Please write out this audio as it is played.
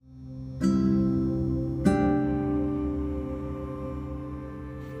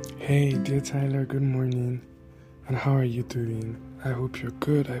Hey, dear Tyler, good morning. And how are you doing? I hope you're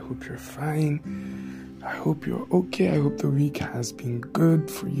good. I hope you're fine. I hope you're okay. I hope the week has been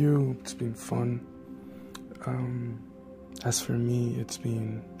good for you. It's been fun. As for me, it's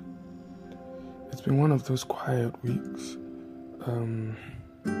been one of those quiet weeks.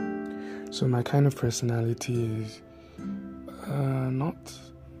 So my kind of personality is not.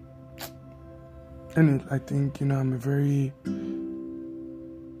 And I think I'm a very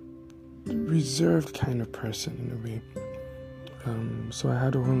reserved kind of person in a way. So I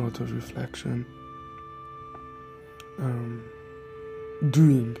had a whole lot of reflection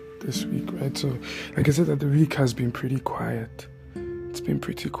doing this week, right? So like I said, that the week has been pretty quiet. It's been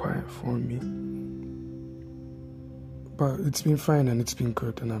pretty quiet for me, but it's been fine and it's been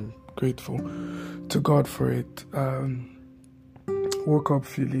good, and I'm grateful to God for it. Woke up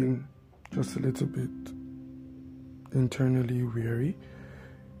feeling just a little bit internally weary.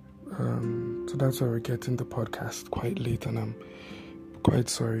 So that's why we're getting the podcast quite late, and I'm quite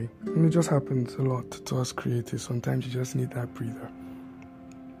sorry. And it just happens a lot to us creatives. Sometimes you just need that breather.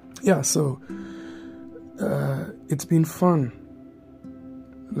 Yeah, so it's been fun,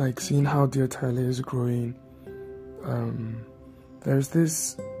 like seeing how Dear Tyler is growing. There's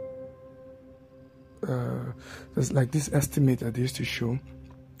this estimate that they used to show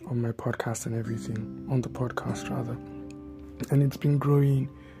on my podcast and everything, on the podcast rather, and it's been growing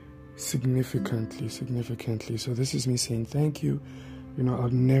significantly. So this is me saying thank you. I'll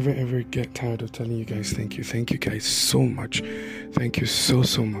never ever get tired of telling you guys thank you guys so much. Thank you so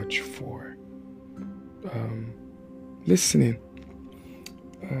much for listening.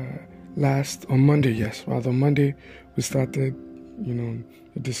 On Monday we started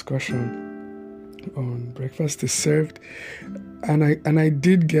a discussion on breakfast is served, and I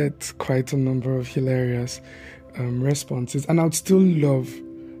did get quite a number of hilarious responses, and I would still love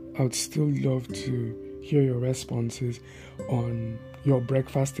to hear your responses on your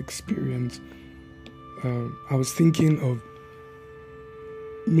breakfast experience. I was thinking of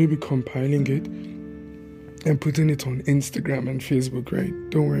maybe compiling it and putting it on Instagram and Facebook, right?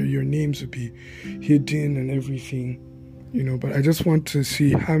 Don't worry, your names will be hidden and everything, but I just want to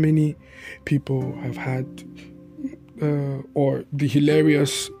see how many people have had or the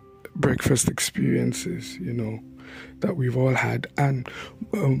hilarious breakfast experiences, that we've all had. And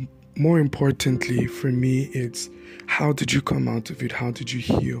more importantly for me, it's how did you come out of it? How did you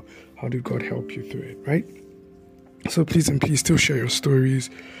heal? How did God help you through it, right? So please still share your stories.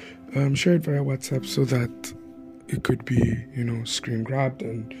 Share it via WhatsApp so that it could be, screen grabbed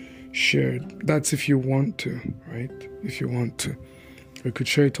and shared. That's if you want to, right? If you want to. You could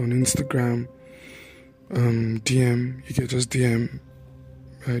share it on Instagram, DM. You can just DM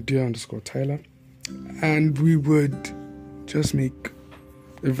Dear_Tyler. And we would just make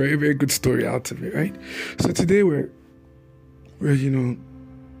a very, very good story out of it, right? So today we're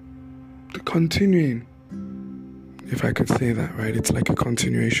continuing, if I could say that, right? It's like a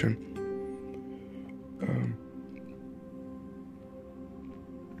continuation.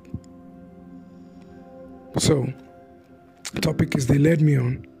 So the topic is They Led Me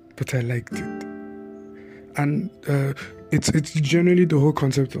On, but I liked it. And it's generally the whole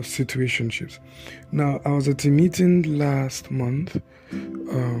concept of situationships. Now, I was at a meeting last month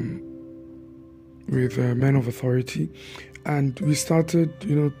with Men of Authority, and we started,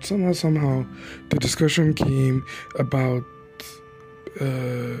 somehow the discussion came about,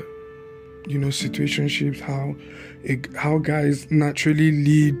 situationships, how guys naturally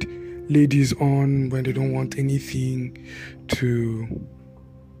lead ladies on when they don't want anything to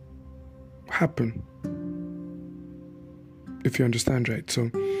happen. If you understand, right?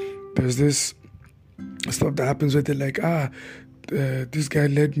 So there's this stuff that happens where they're like, this guy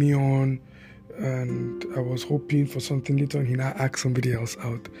led me on, and I was hoping for something later on. He now asked somebody else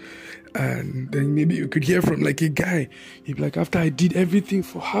out, and then maybe you could hear from like a guy. He'd be like, after I did everything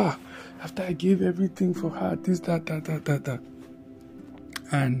for her, after I gave everything for her, this, that,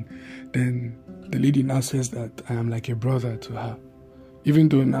 and then the lady now says that I am like a brother to her, even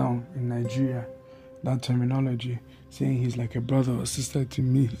though now in Nigeria that terminology, saying he's like a brother or sister to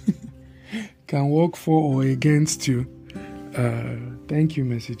me, can work for or against you. Thank you,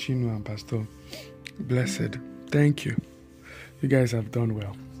 Messi Chino and Pastor. Blessed. Thank you. You guys have done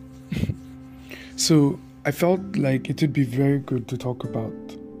well. So I felt like it would be very good to talk about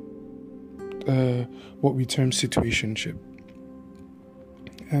what we term situationship.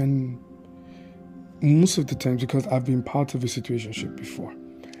 And most of the times, because I've been part of a situationship before,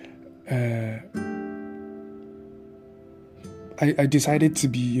 I decided to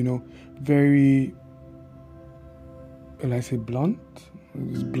be, very, will I say blunt?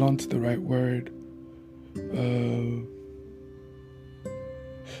 Is blunt the right word?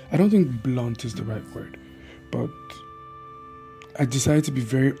 I don't think blunt is the right word, but I decided to be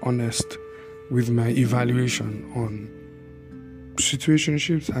very honest with my evaluation on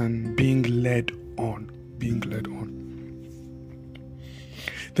situationships and being led on.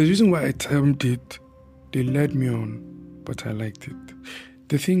 The reason why I termed it, they led me on, but I liked it.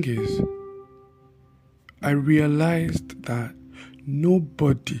 The thing is, I realized that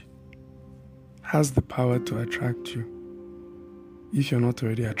nobody has the power to attract you if you're not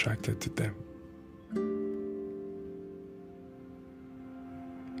already attracted to them.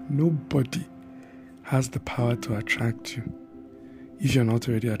 Nobody has the power to attract you if you're not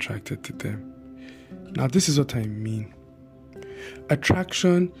already attracted to them. Now, this is what I mean.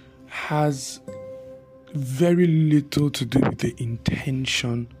 Attraction has very little to do with the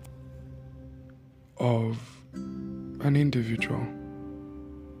intention of an individual.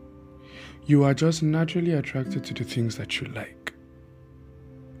 You are just naturally attracted to the things that you like.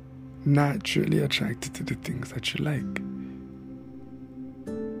 Naturally attracted to the things that you like.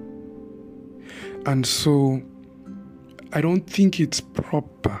 And so, I don't think it's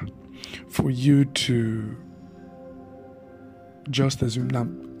proper for you to just assume, now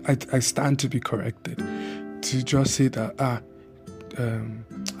I stand to be corrected, to just say that,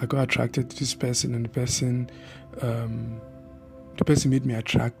 I got attracted to this person and the person made me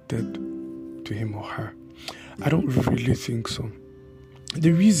attracted to him or her. I don't really think so.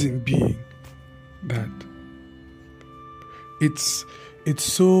 The reason being that it's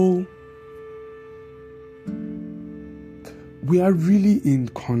so, we are really in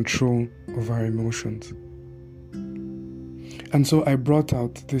control of our emotions. And so I brought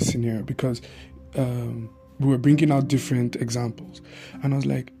out this scenario because we were bringing out different examples. And I was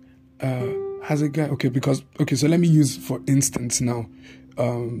like, has a guy, so let me use, for instance, now,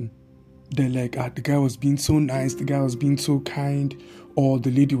 they're like, the guy was being so nice, the guy was being so kind, or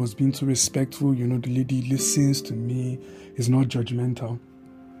the lady was being so respectful, the lady listens to me, is not judgmental.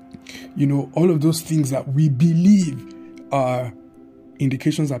 All of those things that we believe are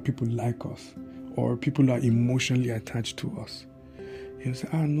indications that people like us or people are emotionally attached to us. He'll say,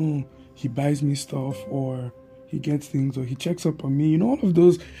 no, he buys me stuff, or he gets things, or he checks up on me, all of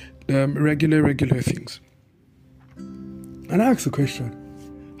those regular things. And I ask the question,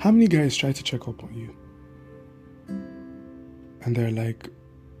 how many guys try to check up on you? And they're like,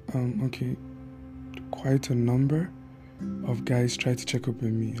 okay, quite a number of guys try to check up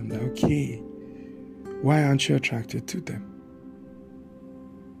on me. I'm like, okay, why aren't you attracted to them?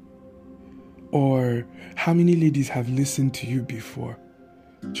 Or how many ladies have listened to you before?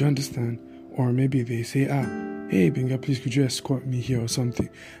 Do you understand? Or maybe they say, hey, Benga, please, could you escort me here or something?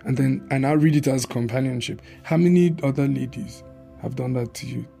 And then I read it as companionship. How many other ladies have done that to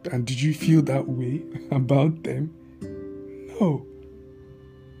you? And did you feel that way about them? No.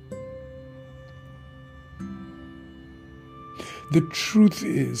 The truth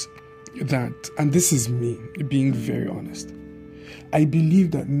is that, and this is me being very honest, I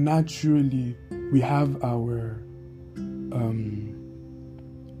believe that naturally we have our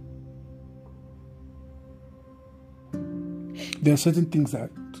there are certain things that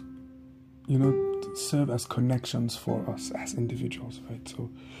serve as connections for us as individuals, right? So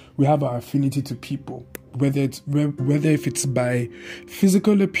we have our affinity to people, whether if it's by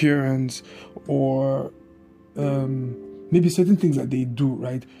physical appearance or maybe certain things that they do,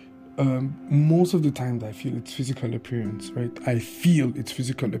 right? Most of the times I feel it's physical appearance, right? I feel it's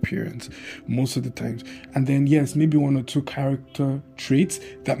physical appearance most of the times. And then, yes, maybe one or two character traits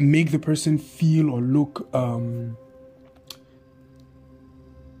that make the person feel or look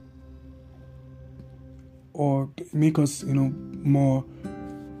or make us, more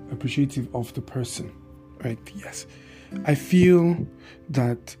appreciative of the person, right? Yes. I feel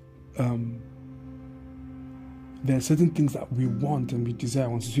that there are certain things that we want and we desire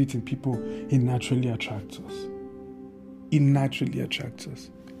and see it in people. It naturally attracts us.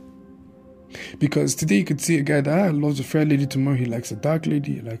 Because today you could see a guy that loves a fair lady, tomorrow he likes a dark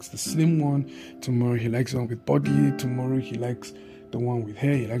lady, he likes the slim one, tomorrow he likes one with body, tomorrow he likes the one with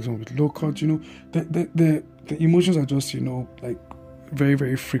hair, he likes one with low cut, the emotions are just, like very,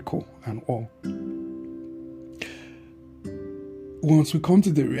 very fickle and all. Once we come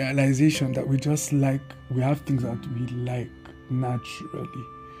to the realization that we have things that we like naturally,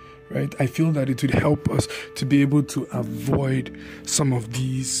 right? I feel that it would help us to be able to avoid some of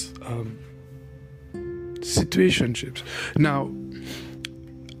these situationships. Now,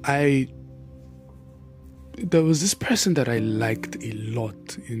 there was this person that I liked a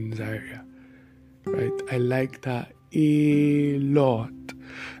lot in Zaria. right? I liked her a lot.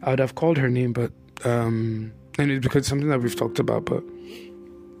 I would have called her name, but and it's because it's something that we've talked about, but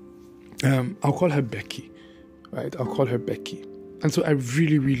I'll call her Becky, right? I'll call her Becky. And so I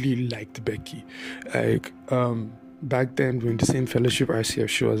really, really liked Becky. Like, back then, we were in the same fellowship, RCF,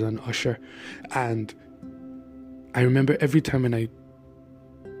 she was an usher. And I remember every time when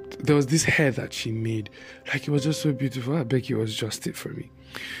there was this hair that she made, like, it was just so beautiful. Becky was just it for me.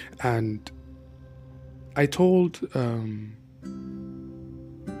 And I told,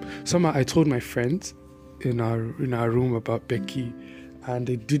 somehow I told my friends in our room about Becky, and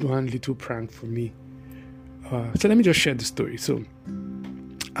they did one little prank for me. So let me just share the story. So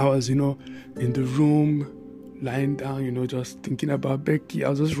I was, in the room, lying down, just thinking about Becky. I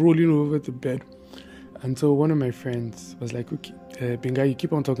was just rolling over the bed. And so one of my friends was like, okay, Benga, you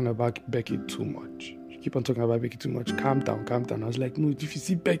keep on talking about Becky too much. Calm down. I was like, no, if you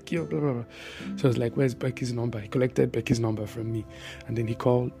see Becky, blah, blah, blah. So I was like, where's Becky's number? He collected Becky's number from me. And then he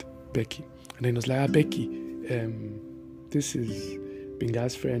called Becky. And then he was like, Becky, this is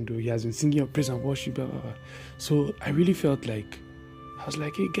Benga's friend. He has been singing your praise and worship, blah, blah, blah. So I really felt like, I was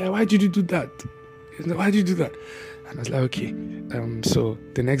like, hey, guy, why did you do that? Why did you do that? And I was like, okay. So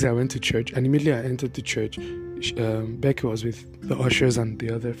the next day I went to church, and immediately I entered the church. Becky was with the ushers and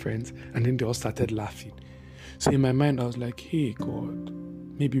the other friends, and then they all started laughing. So in my mind, I was like, hey, God,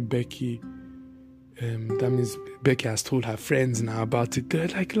 maybe Becky, that means Becky has told her friends now about it. They're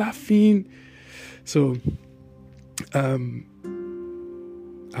like laughing. So I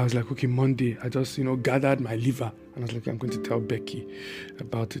was like, okay, Monday, I just, gathered my liver, and I was like, I'm going to tell Becky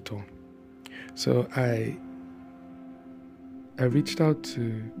about it all. So I reached out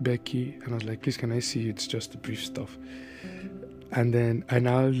to Becky, and I was like, please, can I see you? It's just the brief stuff. And then I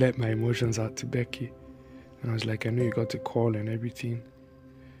now let my emotions out to Becky. And I was like, I know you got a call and everything.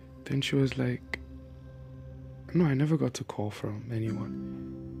 Then she was like, no, I never got a call from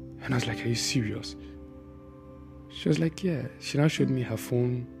anyone. And I was like, are you serious? She was like, yeah. She now showed me her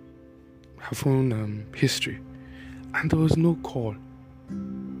phone history. And there was no call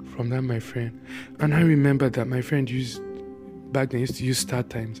from that, my friend. And I remember that my friend back then used to use Start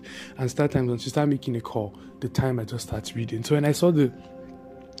Times. And Start Times, once you start making a call, the timer just starts reading. So when I saw the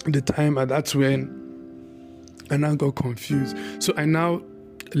timer, that's when I now got confused. So I now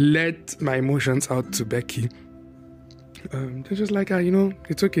let my emotions out to Becky. They're just like,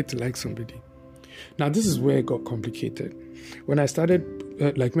 it's okay to like somebody. Now, this is where it got complicated. When I started,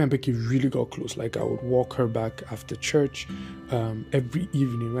 me and Becky really got close. Like, I would walk her back after church every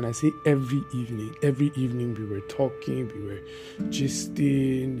evening. When I say every evening we were talking, we were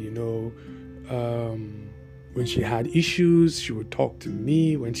gisting, when she had issues, she would talk to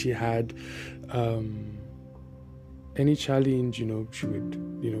me. When she had any challenge, she would,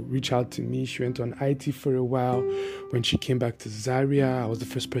 reach out to me. She went on IT for a while. When she came back to Zaria, I was the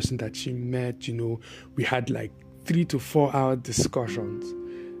first person that she met. We had like 3 to 4 hour discussions,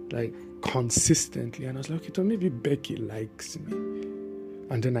 like consistently. And I was like, okay, so maybe Becky likes me.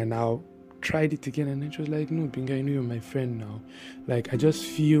 And then I now tried it again, and then she was like, no, Binga, you're my friend now. Like, I just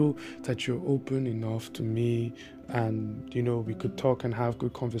feel that you're open enough to me, and we could talk and have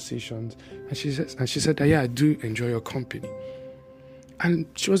good conversations. And she said that, yeah, I do enjoy your company. And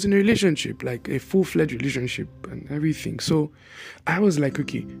she was in a relationship, like a full-fledged relationship and everything. So I was like,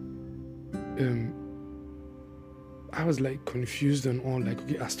 okay, I was like confused and all, like,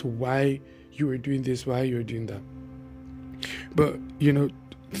 okay, as to why you were doing this, why you were doing that. But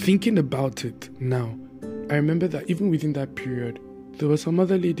thinking about it now, I remember that even within that period, there were some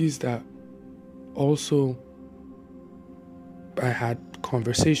other ladies that also I had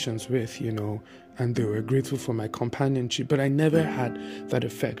conversations with, and they were grateful for my companionship, but I never had that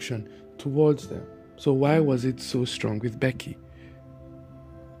affection towards them. So why was it so strong with Becky?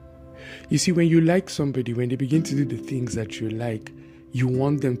 You see, when you like somebody, when they begin to do the things that you like, you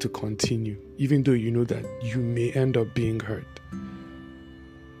want them to continue, even though you know that you may end up being hurt.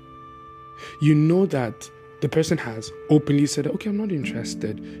 You know that the person has openly said, okay, I'm not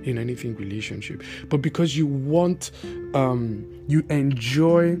interested in anything relationship. But because you want, you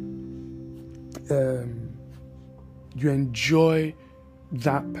enjoy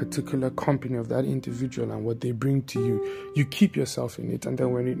that particular company of that individual and what they bring to you, you keep yourself in it. And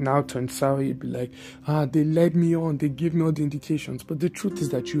then when it now turns sour, you'd be like, they led me on, they gave me all the indications. But the truth is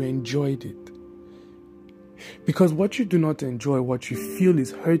that you enjoyed it. Because what you do not enjoy, what you feel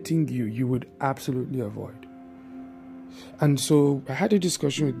is hurting you, you would absolutely avoid. And so I had a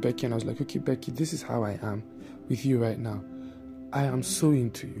discussion with Becky, and I was like, okay, Becky, this is how I am with you right now. I am so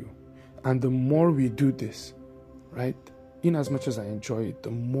into you. And the more we do this, right, in as much as I enjoy it, the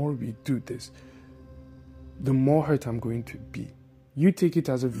more we do this, the more hurt I'm going to be. You take it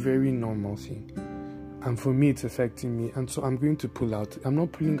as a very normal thing. And for me, it's affecting me. And so I'm going to pull out. I'm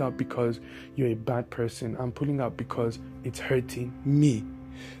not pulling out because you're a bad person. I'm pulling out because it's hurting me.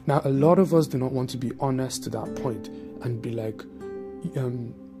 Now, a lot of us do not want to be honest to that point and be like,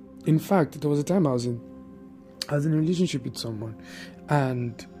 in fact, there was a time I was in a relationship with someone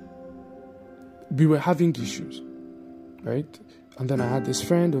and we were having issues, right? And then I had this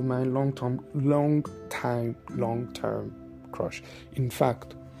friend of mine, long-term crush. In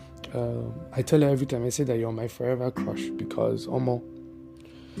fact, I tell her every time, I say that you're my forever crush because Omo.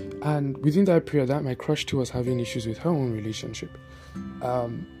 And within that period, that my crush too was having issues with her own relationship.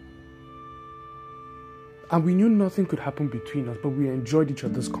 And we knew nothing could happen between us, but we enjoyed each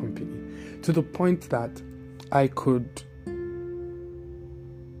other's company to the point that I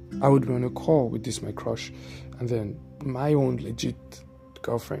would be on a call with this my crush, and then my own legit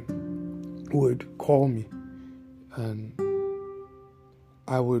girlfriend would call me, and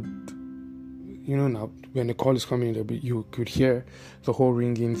I would, now when the call is coming, you could hear the whole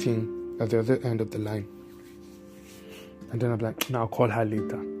ringing thing at the other end of the line, and then I'm like, now I'll call her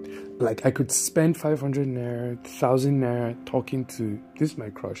later. Like, I could spend 500 naira, 1,000 naira talking to this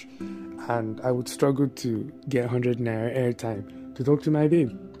my crush, and I would struggle to get 100 naira airtime to talk to my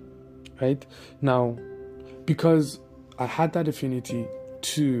babe, right? Now, because I had that affinity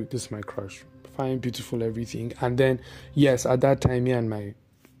to this my crush, fine, beautiful, everything, and then, yes, at that time, me and my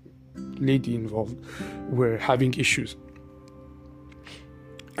lady involved were having issues.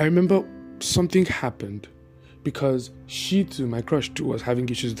 I remember something happened because she too, my crush too, was having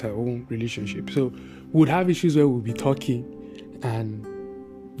issues with her own relationship. So we would have issues where we'd be talking and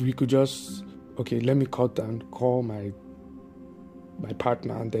we could just, okay, let me cut and call my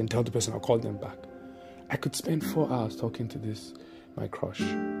partner and then tell the person I'll call them back. I could spend 4 hours talking to this, my crush.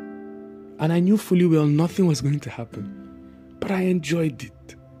 And I knew fully well nothing was going to happen. But I enjoyed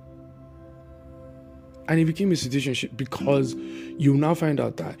it. And it became a situationship because you now find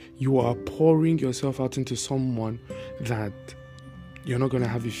out that you are pouring yourself out into someone that you're not going to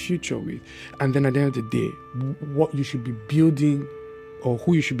have a future with. And then at the end of the day, what you should be building or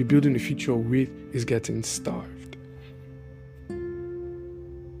who you should be building a future with is getting starved.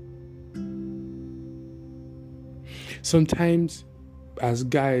 Sometimes, as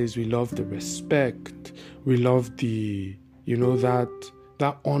guys, we love the respect, we love the,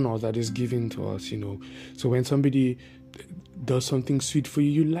 that honor that is given to us, So when somebody does something sweet for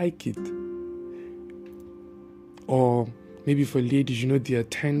you, you like it. Or maybe for ladies, the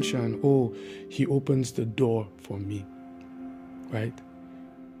attention, oh, he opens the door for me, right?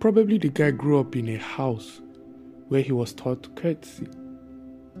 Probably the guy grew up in a house where he was taught courtesy.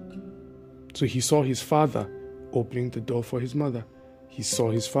 So he saw his father opening the door for his mother. He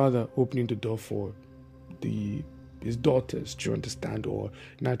saw his father opening the door for his daughters, do you understand? Or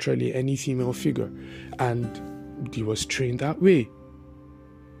naturally any female figure. And he was trained that way.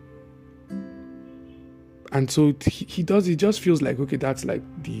 And so he just feels like, okay, that's like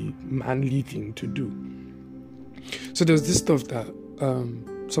the manly thing to do. So there's this stuff that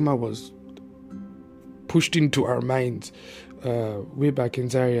somehow was pushed into our minds way back in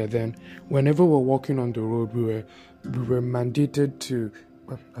Zaria. Then whenever we're walking on the road, we were mandated to,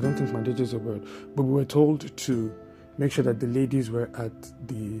 I don't think mandated is a word, but we were told to make sure that the ladies were at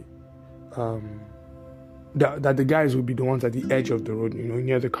that the guys would be the ones at the edge of the road,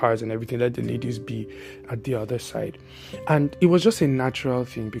 near the cars and everything. Let the ladies be at the other side. And it was just a natural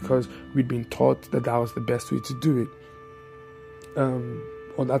thing because we'd been taught that was the best way to do it.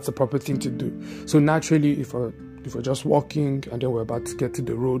 Or that's the proper thing to do. So naturally, if we're just walking and then we're about to get to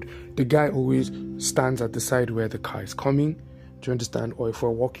the road, the guy always stands at the side where the car is coming. Do you understand? Or if we're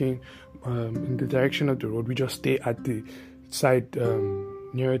walking in the direction of the road, we just stay at the side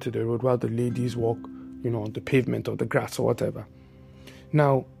nearer to the road while the ladies walk, on the pavement or the grass or whatever.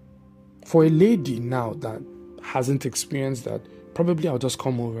 Now, for a lady now that hasn't experienced that, probably I'll just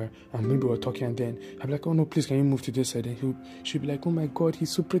come over and maybe we're talking and then I'll be like, oh no, please, can you move to this side? And she'll be like, oh my God, he's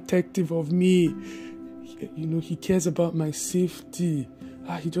so protective of me. He cares about my safety.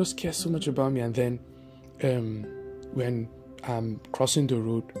 He just cares so much about me. And then when I'm crossing the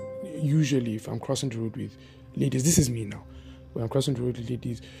road, usually if I'm crossing the road with ladies, this is me now, when I'm crossing the road with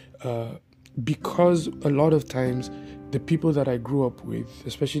ladies, because a lot of times the people that I grew up with,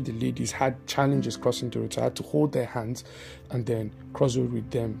 especially the ladies, had challenges crossing the road, so I had to hold their hands and then cross the road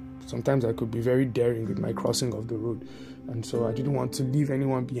with them. Sometimes I could be very daring with my crossing of the road, and so I didn't want to leave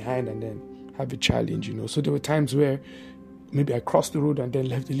anyone behind and then have a challenge, So there were times where maybe I crossed the road and then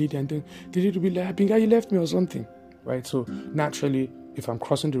left the lady, and then the lady would be like, Binga, you left me or something, right? So naturally, if I'm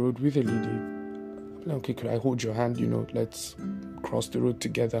crossing the road with a lady, Okay, could I hold your hand? Let's cross the road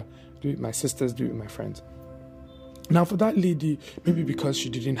together. Do it with my sisters, do it with my friends. Now, for that lady, maybe because she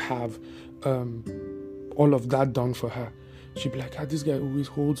didn't have all of that done for her, she'd be like, this guy always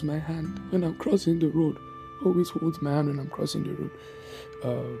holds my hand when I'm crossing the road. Always holds my hand when I'm crossing the road.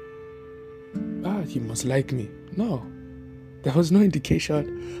 He must like me. No, there was no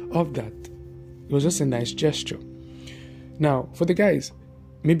indication of that. It was just a nice gesture. Now, for the guys,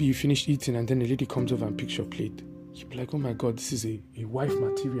 maybe you finish eating and then a lady comes over and picks your plate. You'd be like, oh my God, this is a wife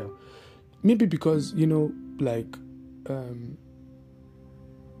material. Maybe because,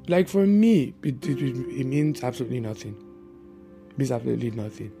 like for me, it means absolutely nothing. It means absolutely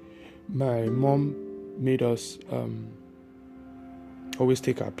nothing. My mom made us always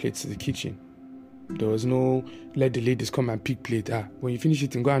take our plates to the kitchen. There was no let the ladies come and pick plate. When you finish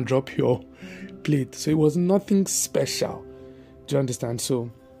eating, go and drop your plate. So it was nothing special. Do you understand? So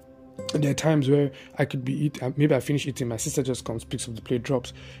there are times where I could be eating, maybe I finish eating, my sister just comes, picks up the plate,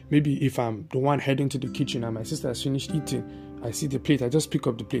 drops. Maybe if I'm the one heading to the kitchen and my sister has finished eating, I see the plate, I just pick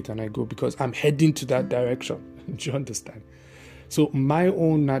up the plate and I go because I'm heading to that direction. Do you understand? So my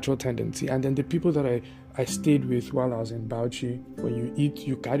own natural tendency, and then the people that I stayed with while I was in Bauchi, when you eat,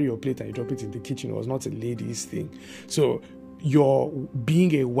 you carry your plate and you drop it in the kitchen. It was not a ladies' thing. So your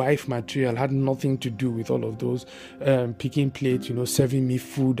being a wife material had nothing to do with all of those picking plates, serving me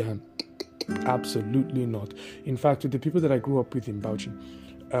food, and absolutely not. In fact, with the people that I grew up with in Bauchi,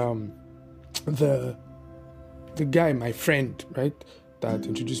 the guy, my friend, right, that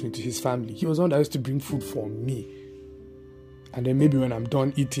introduced me to his family, he was the one that used to bring food for me. And then maybe when I'm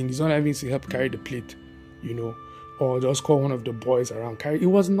done eating, he's not having to help carry the plate, or just call one of the boys around carry. It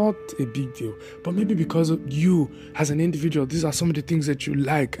was not a big deal. But maybe because of you as an individual, these are some of the things that you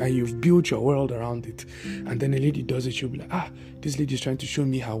like and you've built your world around it. And then a lady does it, she'll be like, this lady is trying to show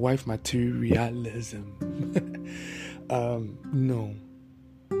me her wife materialism. No.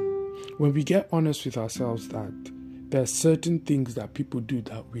 When we get honest with ourselves that there are certain things that people do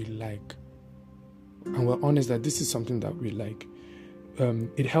that we like, and we're honest that this is something that we like,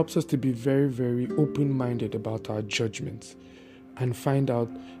 it helps us to be very, very open-minded about our judgments and find out,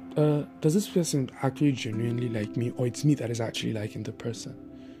 does this person actually genuinely like me, or it's me that is actually liking the person?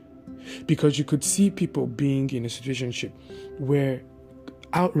 Because you could see people being in a situationship where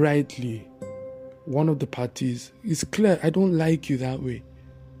outrightly one of the parties is clear, I don't like you that way.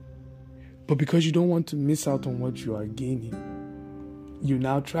 But because you don't want to miss out on what you are gaining, you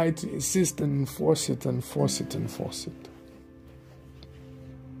now try to insist and enforce it and force it and force it.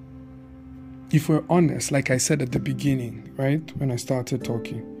 If we're honest, like I said at the beginning, right, when I started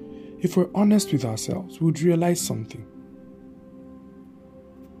talking, if we're honest with ourselves, we would realize something.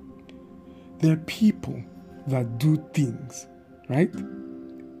 There are people that do things, right,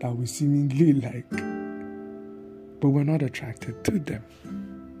 that we seemingly like, but we're not attracted to them.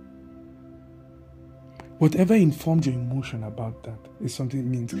 Whatever informed your emotion about that is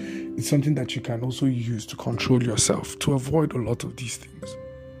something it's something that you can also use to control yourself, to avoid a lot of these things.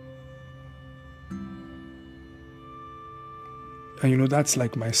 And that's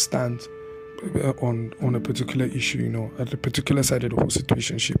like my stance on a particular issue, at a particular side of the whole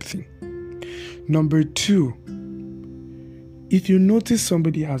situationship thing. Number 2, if you notice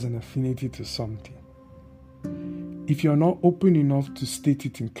somebody has an affinity to something, if you're not open enough to state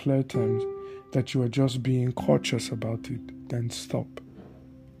it in clear terms, that you are just being cautious about it, then stop.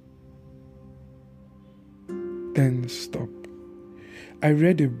 Then stop. I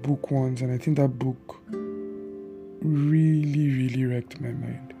read a book once, and I think that book really, really wrecked my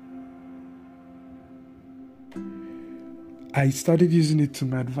mind. I started using it to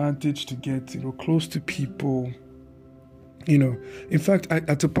my advantage to get, close to people. In fact,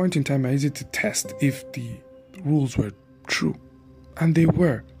 at a point in time, I used it to test if the rules were true. And they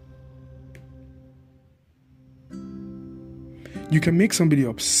were. You can make somebody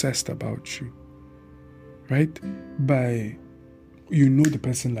obsessed about you, right? By, the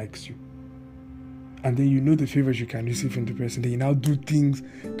person likes you. And then the favors you can receive from the person. Then you now do things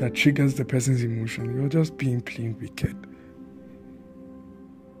that triggers the person's emotion. You're just being plain wicked.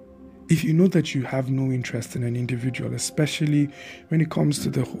 If you know that you have no interest in an individual, especially when it comes to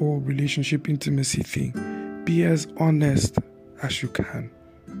the whole relationship intimacy thing, be as honest as you can.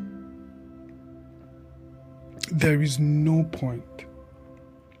 There is no point,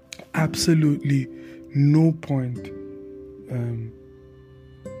 absolutely no point,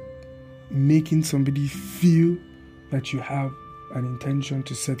 making somebody feel that you have an intention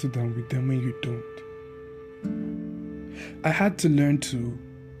to settle down with them when you don't. I had to learn to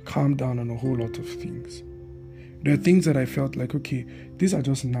calm down on a whole lot of things. There are things that I felt like, okay, these are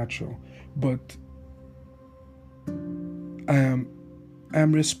just natural, but I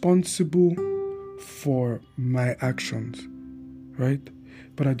am responsible for my actions, right?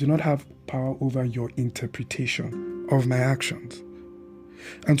 But I do not have power over your interpretation of my actions.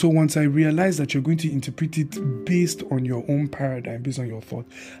 And so once I realize that you're going to interpret it based on your own paradigm, based on your thought,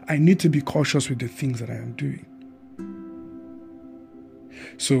 I need to be cautious with the things that I am doing.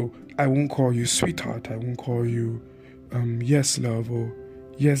 So I won't call you sweetheart, I won't call you yes love or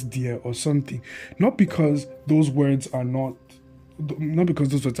yes dear or something. Not because those words are because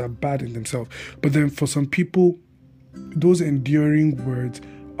those words are bad in themselves, but then for some people, those endearing words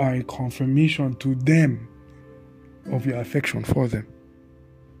are a confirmation to them of your affection for them.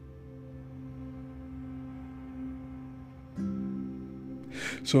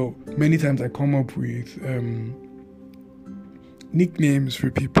 So many times I come up with nicknames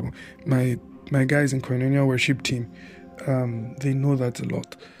for people. My guys in Koinonia worship team, they know that a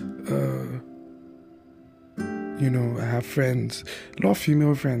lot. I have friends, a lot of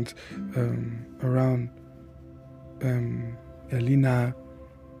female friends around. Elena,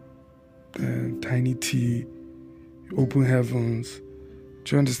 Tiny T, Open Heavens.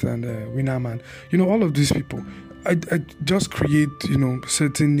 Do you understand? Winner Man. All of these people. I just create,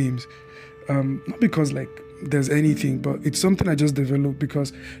 certain names. Not because there's anything, but it's something I just developed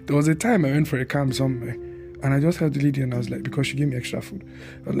because there was a time I went for a camp somewhere and I just heard the lady and I was like, because she gave me extra food.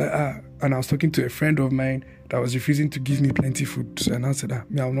 I was like, and I was talking to a friend of mine that was refusing to give me plenty food. So I said, I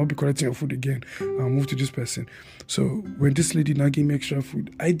will not be collecting your food again. I'll move to this person. So when this lady now gave me extra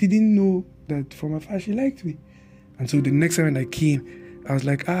food, I didn't know that from afar she liked me. And so the next time when I came, I was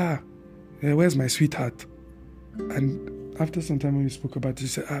like, where's my sweetheart? And after some time when we spoke about it, she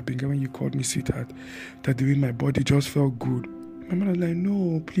said, Benga, when you called me sweetheart, that the way my body just felt good. My mother was like,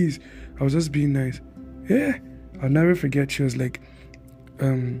 no, please. I was just being nice. Yeah. I'll never forget. She was like,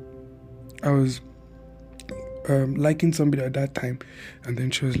 I was liking somebody at that time. And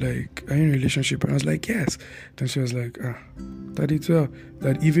then she was like, are you in a relationship? And I was like, yes. Then she was like, that it's well.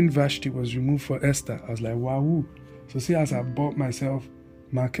 That even Vashti was removed for Esther. I was like, wow. So see, as I bought myself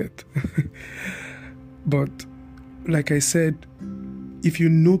market. But like I said, if you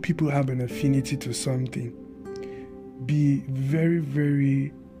know people have an affinity to something, be very,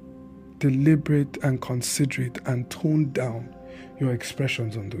 very deliberate and considerate and tone down your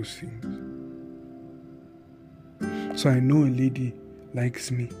expressions on those things. So I know a lady likes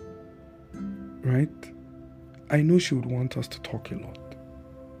me, right? I know she would want us to talk a lot.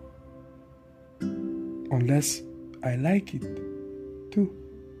 Unless I like it too.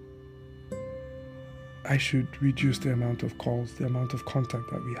 I should reduce the amount of calls, the amount of contact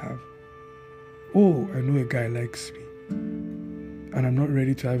that we have. Oh, I know a guy likes me. And I'm not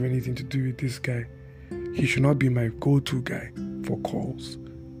ready to have anything to do with this guy. He should not be my go-to guy for calls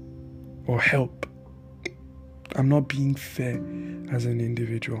or help. I'm not being fair as an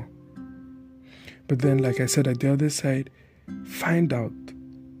individual. But then, like I said, at the other side, find out,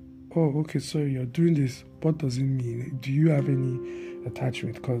 oh, okay, sorry, you're doing this. What does it mean? Do you have any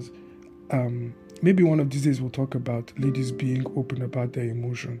attachment? Because maybe one of these days we'll talk about ladies being open about their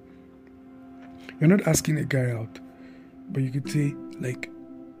emotion. You're not asking a guy out, but you could say,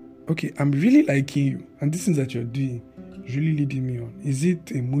 okay, I'm really liking you, and this thing that you're doing is really leading me on. Is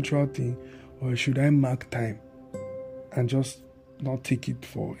it a mutual thing, or should I mark time and just not take it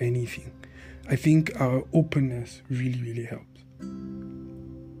for anything? I think our openness really, really helps.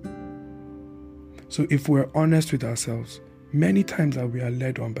 So if we're honest with ourselves, many times that we are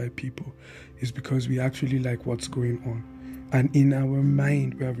led on by people is because we actually like what's going on. And in our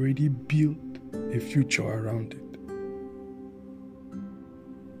mind, we have already built a future around it.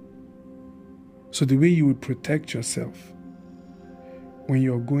 So the way you would protect yourself when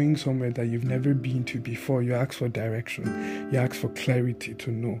you're going somewhere that you've never been to before, you ask for direction, you ask for clarity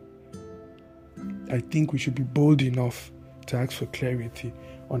to know. I think we should be bold enough to ask for clarity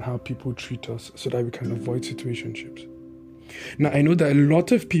on how people treat us so that we can avoid situationships. Now, I know that a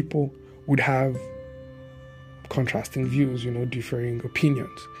lot of people would have contrasting views, differing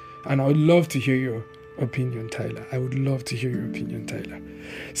opinions. And I would love to hear your opinion, Tyler. I would love to hear your opinion, Tyler.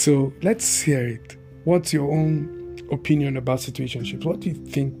 So let's hear it. What's your own opinion about situationships? What do you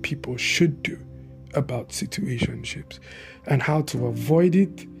think people should do about situationships and how to avoid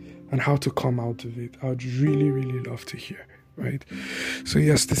it and how to come out of it? I would really, really love to hear, right? So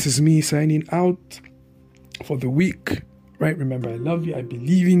yes, this is me signing out for the week, right? Remember, I love you, I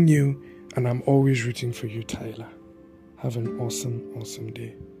believe in you, and I'm always rooting for you, Tyler. Have an awesome, awesome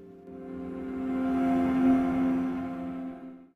day.